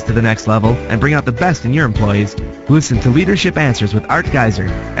business to the next level and bring out the best in your employees, listen to Leadership Answers with Art Geiser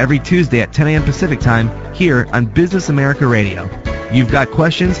every Tuesday at 10 a.m. Pacific Time here on Business America Radio. You've got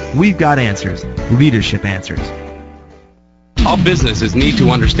questions, we've got answers. Leadership Answers. All businesses need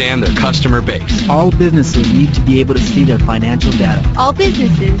to understand their customer base. All businesses need to be able to see their financial data. All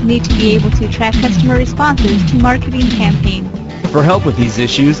businesses need to be able to track customer responses to marketing campaigns. For help with these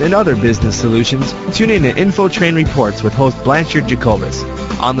issues and other business solutions, tune in to InfoTrain Reports with host Blanchard Jacobus.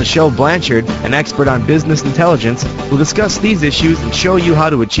 On the show, Blanchard, an expert on business intelligence, will discuss these issues and show you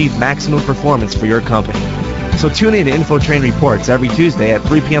how to achieve maximum performance for your company. So tune in to InfoTrain Reports every Tuesday at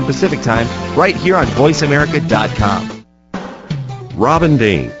 3 p.m. Pacific Time, right here on VoiceAmerica.com. Robin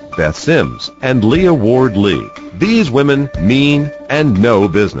Dane, Beth Sims, and Leah Ward Lee. These women mean and know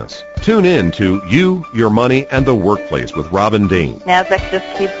business. Tune in to You, Your Money, and the Workplace with Robin Dane. NASDAQ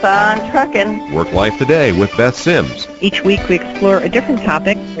just keeps on trucking. Work Life Today with Beth Sims. Each week we explore a different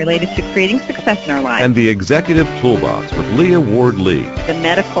topic related to creating success in our lives. And the Executive Toolbox with Leah Ward Lee. The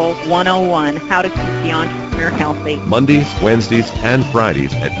Medical 101, how to keep the entrepreneur healthy. Mondays, Wednesdays, and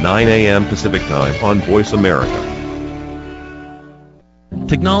Fridays at 9 a.m. Pacific Time on Voice America.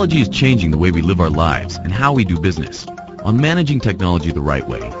 Technology is changing the way we live our lives and how we do business. On Managing Technology the Right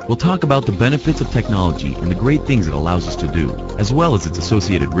Way, we'll talk about the benefits of technology and the great things it allows us to do, as well as its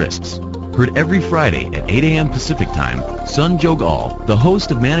associated risks. Heard every Friday at 8 a.m. Pacific Time, Sanjog Aul, the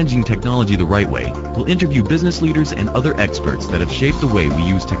host of Managing Technology the Right Way, will interview business leaders and other experts that have shaped the way we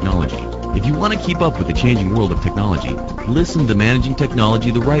use technology. If you want to keep up with the changing world of technology, listen to Managing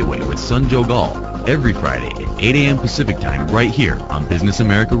Technology the Right Way with Sanjog Aul every Friday at 8 a.m. Pacific Time right here on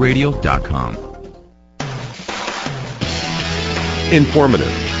BusinessAmericaRadio.com.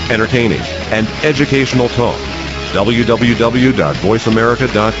 Informative, entertaining, and educational talk.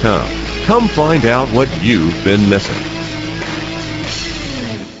 www.voiceamerica.com. Come find out what you've been missing.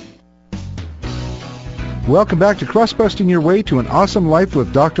 Welcome back to Crustbusting Your Way to an Awesome Life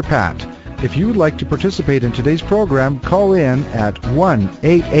with Dr. Pat. If you would like to participate in today's program, call in at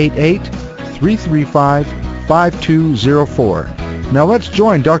 1-888-335-5204. Now let's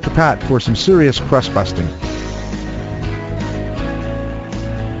join Dr. Pat for some serious crustbusting.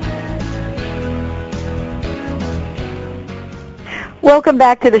 Welcome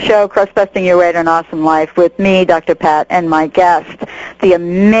back to the show, Crustbusting Your Way to an Awesome Life, with me, Dr. Pat, and my guest, the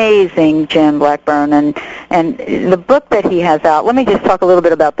amazing Jim Blackburn, and the book that he has out. Let me just talk a little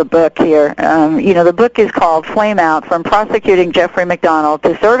bit about the book here. The book is called Flame Out, From Prosecuting Jeffery McDonald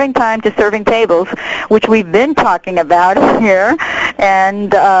to Serving Time to Serving Tables, which we've been talking about here,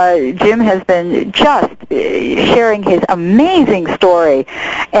 and Jim has been just sharing his amazing story.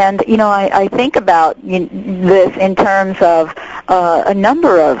 And, I think about this in terms of a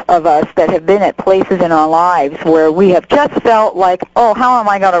number of us that have been at places in our lives where we have just felt like, oh, how am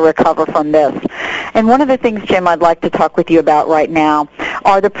I going to recover from this? And one of the things, Jim, I'd like to talk with you about right now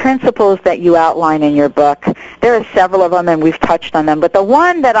are the principles that you outline in your book. There are several of them, and we've touched on them, but the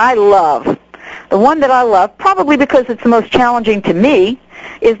one that I love The one that I love, probably because it's the most challenging to me,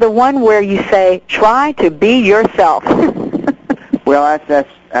 is the one where you say, try to be yourself. Well,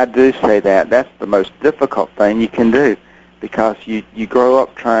 I do say that. That's the most difficult thing you can do, because you grow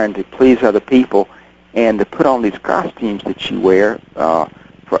up trying to please other people and to put on these costumes that you wear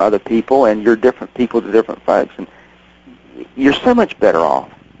for other people, and you're different people to different folks. And you're so much better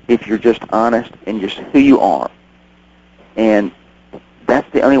off if you're just honest and just who you are. And that's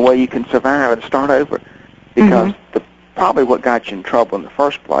the only way you can survive and start over, because probably what got you in trouble in the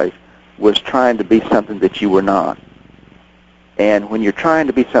first place was trying to be something that you were not. And when you're trying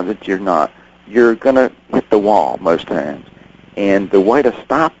to be something that you're not, you're going to hit the wall most times. And the way to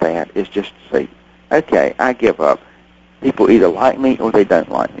stop that is just to say, okay, I give up. People either like me or they don't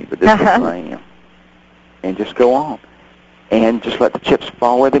like me, but this is who I am. And just go on. And just let the chips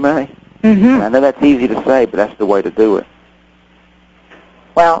fall where they may. I know that's easy to say, but that's the way to do it.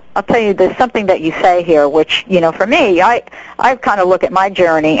 Well, I'll tell you, there's something that you say here, which, for me, I kind of look at my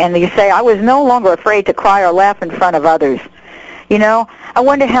journey, and you say, I was no longer afraid to cry or laugh in front of others. I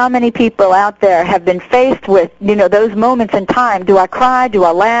wonder how many people out there have been faced with, those moments in time. Do I cry? Do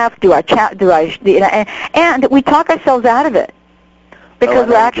I laugh? Do I chat? And we talk ourselves out of it because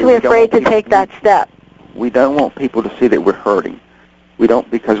we're actually afraid to take that step. We don't want people to see that we're hurting. We don't,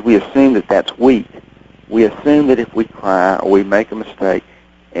 because we assume that that's weak. We assume that if we cry or we make a mistake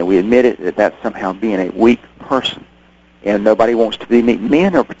and we admit it, that that's somehow being a weak person. And nobody wants to be meek.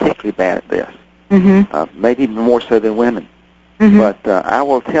 Men are particularly bad at this, maybe even more so than women. But I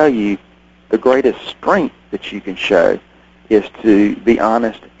will tell you, the greatest strength that you can show is to be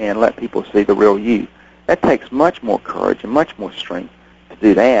honest and let people see the real you. That takes much more courage and much more strength to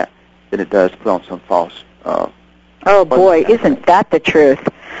do that than it does to put on some false... oh, boy, isn't that the truth?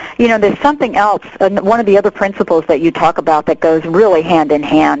 There's something else, one of the other principles that you talk about that goes really hand in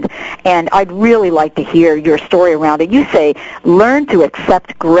hand, and I'd really like to hear your story around it. You say, learn to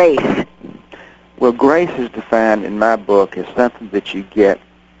accept grace. Well, grace is defined in my book as something that you get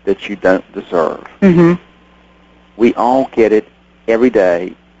that you don't deserve. We all get it every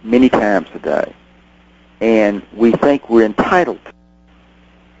day, many times a day, and we think we're entitled to it,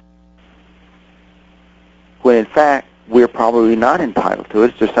 when in fact we're probably not entitled to it.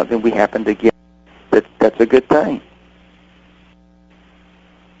 It's just something we happen to get that's a good thing.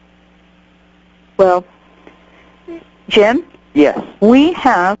 Well, Jim? Yes? We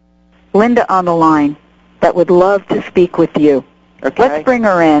have Linda on the line that would love to speak with you. Okay. Let's bring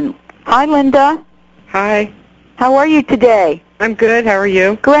her in. Hi, Linda. Hi. How are you today? I'm good. How are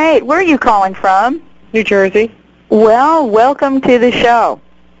you? Great. Where are you calling from? New Jersey. Well, welcome to the show.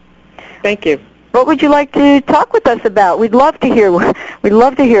 Thank you. What would you like to talk with us about? We'd love to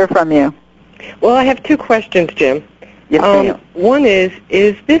hear from you. Well, I have two questions, Jim. Yes, ma'am. One is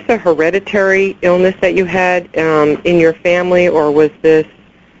this a hereditary illness that you had in your family, or was this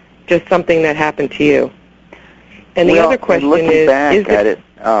just something that happened to you? And the other question looking back at it,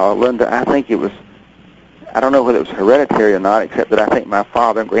 Linda, I think it was, I don't know whether it was hereditary or not, except that I think my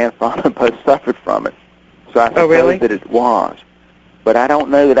father and grandfather both suffered from it. So I suppose that it was. But I don't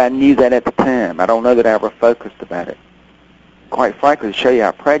know that I knew that at the time. I don't know that I ever focused about it. Quite frankly, to show you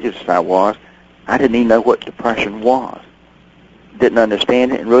how prejudiced I was, I didn't even know what depression was. Didn't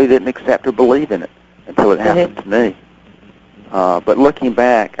understand it and really didn't accept or believe in it until it happened to me. But looking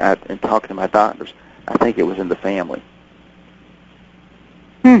back and talking to my doctors, I think it was in the family.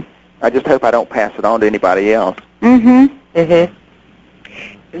 I just hope I don't pass it on to anybody else. The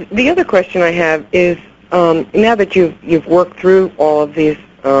other question I have is, now that you've worked through all of these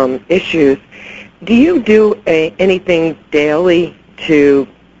issues, do you do anything daily to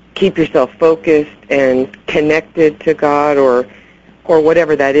keep yourself focused and connected to God, or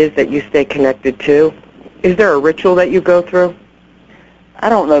whatever that is that you stay connected to? Is there a ritual that you go through? I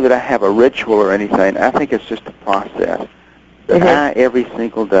don't know that I have a ritual or anything. I think it's just a process that I, every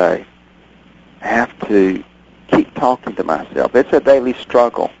single day, have to keep talking to myself. It's a daily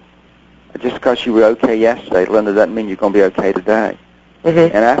struggle. Just because you were okay yesterday, Linda, doesn't mean you're going to be okay today.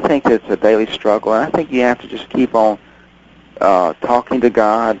 And I think it's a daily struggle, and I think you have to just keep on talking to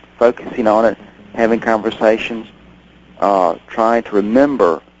God, focusing on it, having conversations, trying to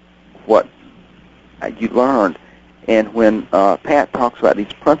remember what you learned. And when Pat talks about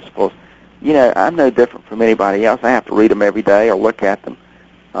these principles, I'm no different from anybody else. I have to read them every day or look at them.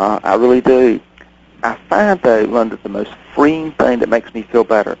 I really do. I find, though, Linda, the most freeing thing that makes me feel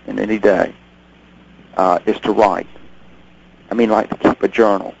better in any day is to write. I mean, like to keep a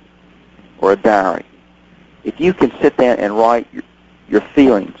journal or a diary. If you can sit down and write your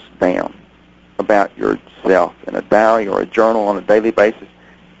feelings down about yourself in a diary or a journal on a daily basis,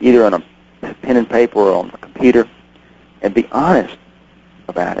 either on a pen and paper or on the computer, and be honest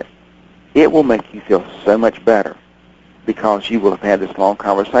about it. It will make you feel so much better because you will have had this long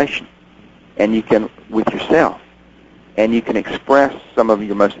conversation, and you can with yourself, and you can express some of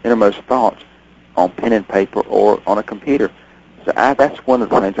your most innermost thoughts on pen and paper or on a computer. So that's one of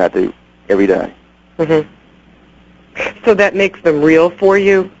the things I do every day. Mm-hmm. So that makes them real for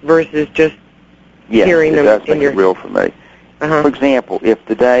you versus just hearing them in your... Yes, it does make it real for me. For example, if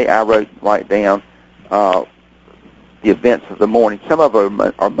today I write down the events of the morning, some of them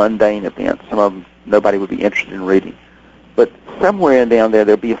are mundane events. Some of them nobody would be interested in reading. But somewhere down there,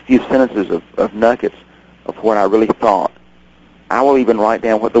 there'll be a few sentences of nuggets of what I really thought. I will even write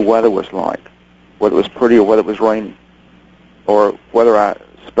down what the weather was like, whether it was pretty or whether it was raining, or whether I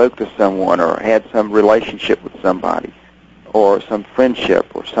spoke to someone or had some relationship with somebody, or some friendship,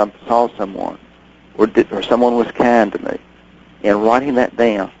 or saw someone, or someone was kind to me. And writing that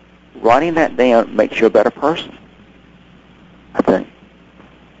down makes you a better person, I think.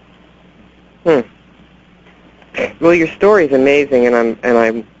 Well, your story is amazing, and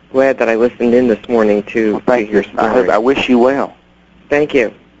I'm glad that I listened in this morning to your story. I wish you well. Thank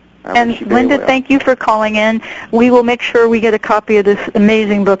you. And Linda, thank you for calling in. We will make sure we get a copy of this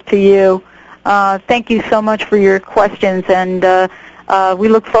amazing book to you. Thank you so much for your questions, and we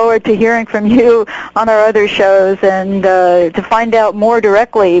look forward to hearing from you on our other shows and to find out more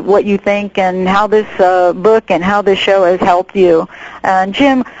directly what you think and how this book and how this show has helped you. And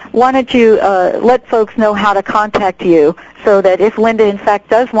Jim, why don't you let folks know how to contact you so that if Linda, in fact,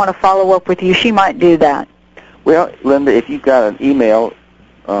 does want to follow up with you, she might do that. Well, Linda, if you've got an email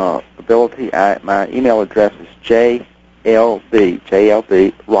ability, my email address is JLB,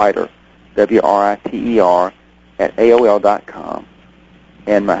 writer, WRITER, at AOL.com.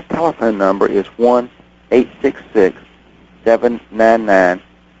 And my telephone number is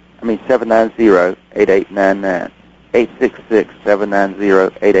 1-866-790-8899,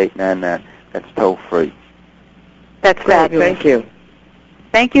 866-790-8899. That's toll free. That's fabulous. Thank you.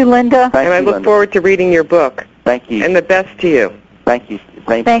 Thank you, Linda. I look forward to reading your book. Thank you. And the best to you. Thank you.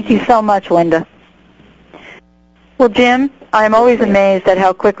 Thank you so much, Linda. Well, Jim, I'm always amazed at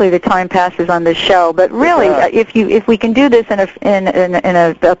how quickly the time passes on this show. But really, if we can do this in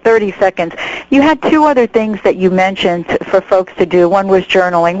 30 seconds, you had two other things that you mentioned for folks to do. One was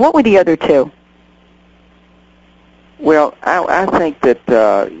journaling. What were the other two? Well, I think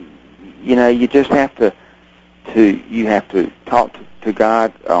that you just have to talk to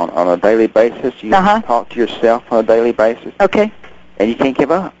God on a daily basis. You have to talk to yourself on a daily basis. Okay. And you can't give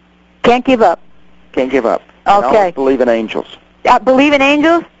up. Can't give up. Can't give up. Okay. And always believe in angels. Believe in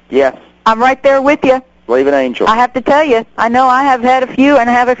angels? Yes. I'm right there with you. Believe in angels. I have to tell you, I know I have had a few, and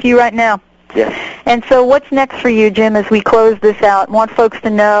I have a few right now. Yes. And so what's next for you, Jim, as we close this out? I want folks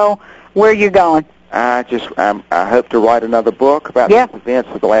to know where you're going. I hope to write another book about these events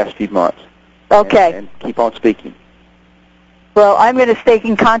of the last few months. Okay. And keep on speaking. Well, I'm going to stay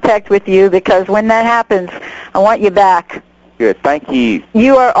in contact with you because when that happens, I want you back. Good. Thank you.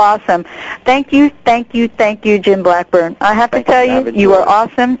 You are awesome. Thank you, Jim Blackburn. I have to tell you, you are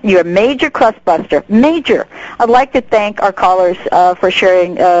awesome. You're a major crustbuster. Major. I'd like to thank our callers for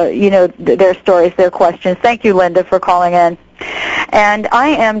sharing, their stories, their questions. Thank you, Linda, for calling in. And I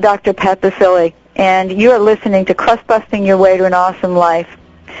am Dr. Pat Baccili, and you are listening to Crustbusting Your Way to an Awesome Life.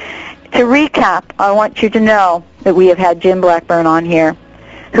 To recap, I want you to know that we have had Jim Blackburn on here,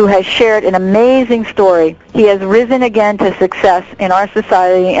 who has shared an amazing story. He has risen again to success in our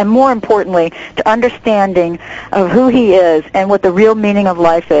society, and more importantly, to understanding of who he is and what the real meaning of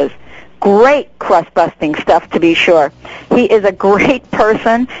life is. Great crust-busting stuff, to be sure. He is a great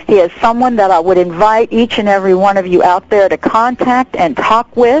person. He is someone that I would invite each and every one of you out there to contact and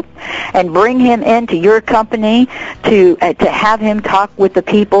talk with and bring him into your company to have him talk with the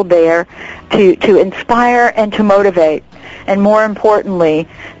people there, to inspire and to motivate, and more importantly,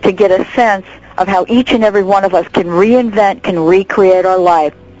 to get a sense of how each and every one of us can reinvent, can recreate our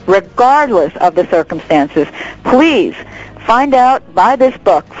life, regardless of the circumstances. Please find out, buy this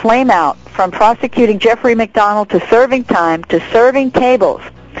book, Flame Out, From Prosecuting Jeffery McDonald to Serving Time to Serving Tables.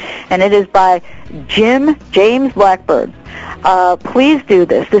 And it is by James Blackburn. Please do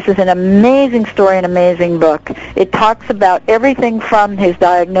this. This is an amazing story, an amazing book. It talks about everything from his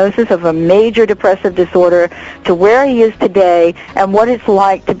diagnosis of a major depressive disorder to where he is today and what it's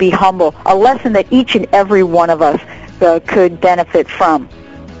like to be humble, a lesson that each and every one of us could benefit from.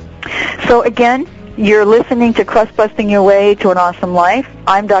 So again, you're listening to Crustbusting Your Way to an Awesome Life.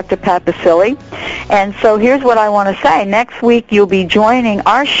 I'm Dr. Pat Baccili. And so here's what I want to say. Next week you'll be joining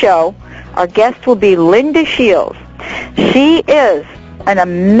our show. Our guest will be Linda Shields. She is an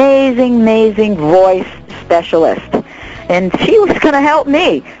amazing voice specialist. And she was going to help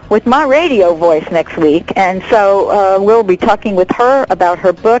me with my radio voice next week. And so we'll be talking with her about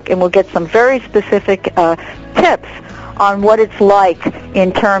her book, and we'll get some very specific tips on what it's like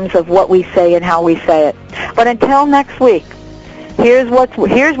in terms of what we say and how we say it. But until next week, here's what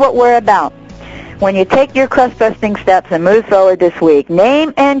we're about. When you take your crust-busting steps and move forward this week,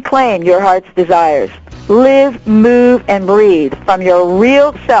 name and claim your heart's desires. Live, move, and breathe from your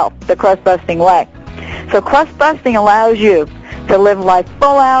real self the crust-busting way. So crust-busting allows you to live life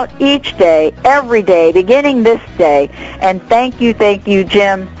full out each day, every day, beginning this day. And thank you,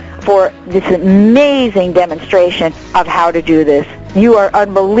 Jim, for this amazing demonstration of how to do this. You are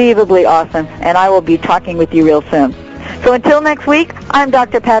unbelievably awesome, and I will be talking with you real soon. So until next week, I'm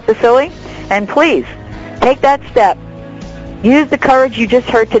Dr. Pat Baccili, and please take that step. Use the courage you just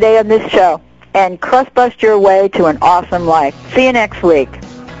heard today on this show and crust-bust your way to an awesome life. See you next week.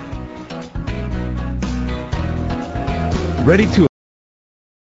 Ready to